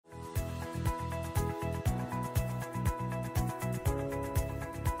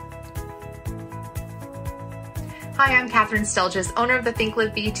Hi, I'm Kathryn Stelljes, owner of the Think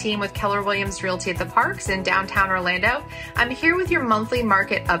Live Be team with Keller Williams Realty at the Parks in downtown Orlando. I'm here with your monthly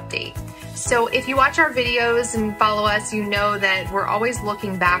market update. So if you watch our videos and follow us, you know that we're always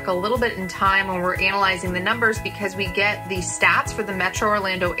looking back a little bit in time when we're analyzing the numbers because we get the stats for the Metro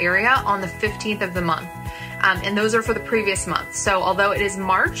Orlando area on the 15th of the month. And those are for the previous month. So although it is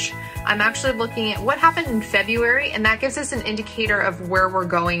March, I'm actually looking at what happened in February, and that gives us an indicator of where we're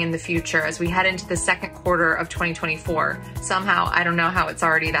going in the future as we head into the second quarter of 2024. Somehow, I don't know how it's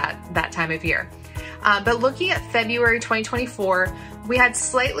already that time of year. But looking at February 2024, we had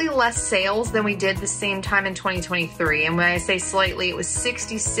slightly less sales than we did the same time in 2023. And when I say slightly, it was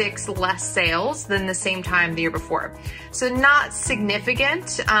 66 less sales than the same time the year before. So not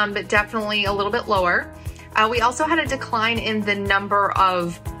significant, but definitely a little bit lower. We also had a decline in the number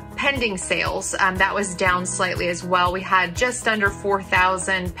of pending sales. That was down slightly as well. We had just under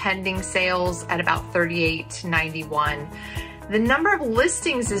 4,000 pending sales at about 3,891. The number of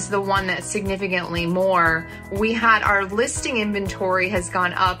listings is the one that's significantly more. We had our listing inventory has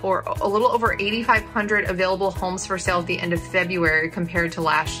gone up, or a little over 8,500 available homes for sale at the end of February compared to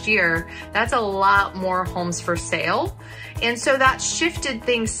last year. That's a lot more homes for sale. And so that shifted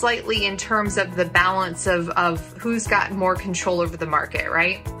things slightly in terms of the balance of who's got more control over the market,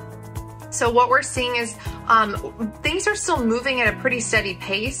 right? So what we're seeing is things are still moving at a pretty steady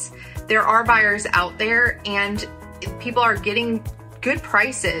pace. There are buyers out there and people are getting good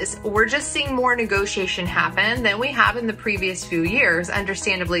prices. We're just seeing more negotiation happen than we have in the previous few years.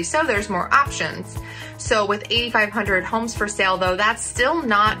 Understandably so, there's more options. So with 8,500 homes for sale though, that's still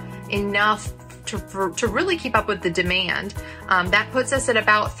not enough to really keep up with the demand. That puts us at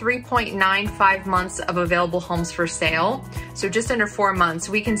about 3.95 months of available homes for sale. So just under 4 months.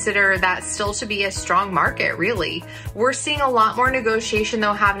 We consider that still to be a strong market, really. We're seeing a lot more negotiation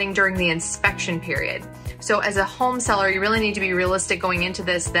though happening during the inspection period. So as a home seller, you really need to be realistic going into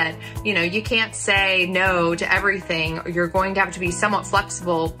this that, you know, you can't say no to everything. You're going to have to be somewhat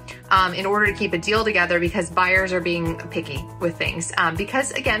flexible in order to keep a deal together because buyers are being picky with things.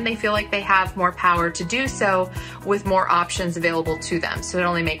 Because again, they feel like they have more power to do so with more options available to them. So it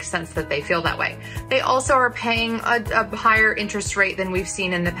only makes sense that they feel that way. They also are paying a higher interest rate than we've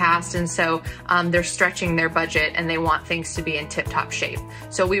seen in the past. And so they're stretching their budget and they want things to be in tip-top shape.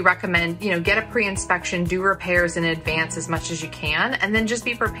 So we recommend, you know, get a pre-inspection, do repairs in advance as much as you can, and then just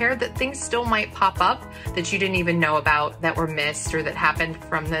be prepared that things still might pop up that you didn't even know about that were missed or that happened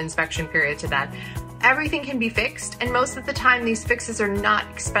from the inspection period to that. Everything can be fixed, and most of the time these fixes are not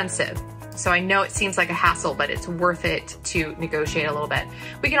expensive. So I know it seems like a hassle, but it's worth it to negotiate a little bit.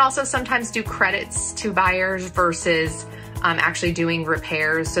 We can also sometimes do credits to buyers versus actually doing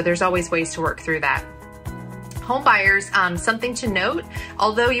repairs. So there's always ways to work through that. Home buyers, something to note,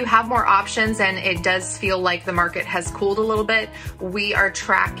 although you have more options and it does feel like the market has cooled a little bit, we are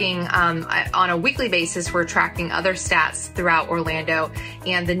tracking on a weekly basis, we're tracking other stats throughout Orlando,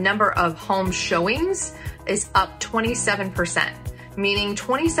 and the number of home showings is up 27%, meaning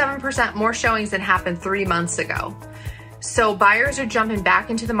 27% more showings than happened 3 months ago. So buyers are jumping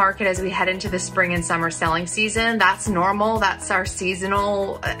back into the market as we head into the spring and summer selling season. That's normal. That's our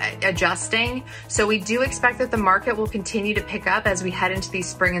seasonal adjusting. So we do expect that the market will continue to pick up as we head into these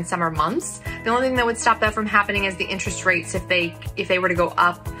spring and summer months. The only thing that would stop that from happening is the interest rates. If they were to go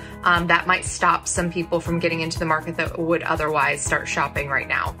up, that might stop some people from getting into the market that would otherwise start shopping right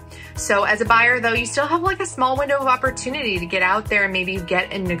now. So as a buyer though, you still have like a small window of opportunity to get out there and maybe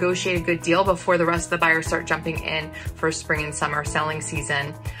get and negotiate a good deal before the rest of the buyers start jumping in for spring and summer selling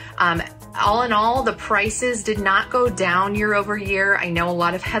season. All in all, the prices did not go down year over year. I know a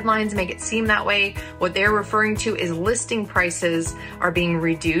lot of headlines make it seem that way. What they're referring to is listing prices are being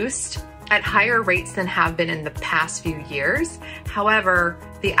reduced at higher rates than have been in the past few years. However,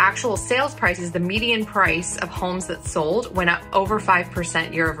 the actual sales prices, the median price of homes that sold went up over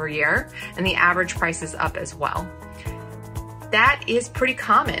 5% year over year, and the average price is up as well. That is pretty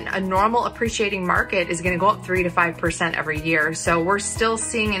common. A normal appreciating market is gonna go up 3 to 5% every year. So we're still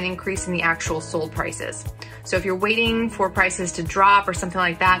seeing an increase in the actual sold prices. So if you're waiting for prices to drop or something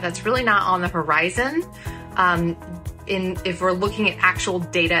like that, that's really not on the horizon. If we're looking at actual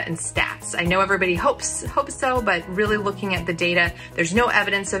data and stats. I know everybody hopes so, but really looking at the data, there's no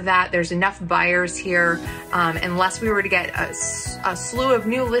evidence of that. There's enough buyers here. Unless we were to get a slew of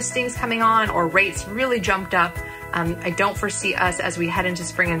new listings coming on or rates really jumped up, I don't foresee us as we head into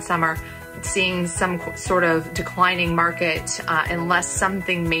spring and summer seeing some sort of declining market unless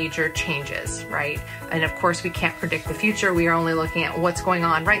something major changes, right? And of course, we can't predict the future. We are only looking at what's going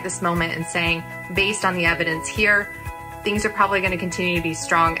on right this moment and saying, based on the evidence here, things are probably going to continue to be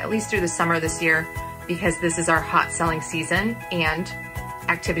strong, at least through the summer this year, because this is our hot selling season and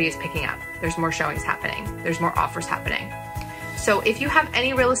activity is picking up. There's more showings happening. There's more offers happening. So if you have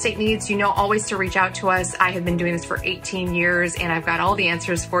any real estate needs, you know always to reach out to us. I have been doing this for 18 years and I've got all the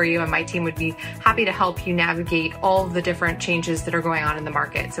answers for you, and my team would be happy to help you navigate all the different changes that are going on in the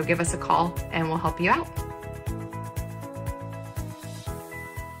market. So give us a call and we'll help you out.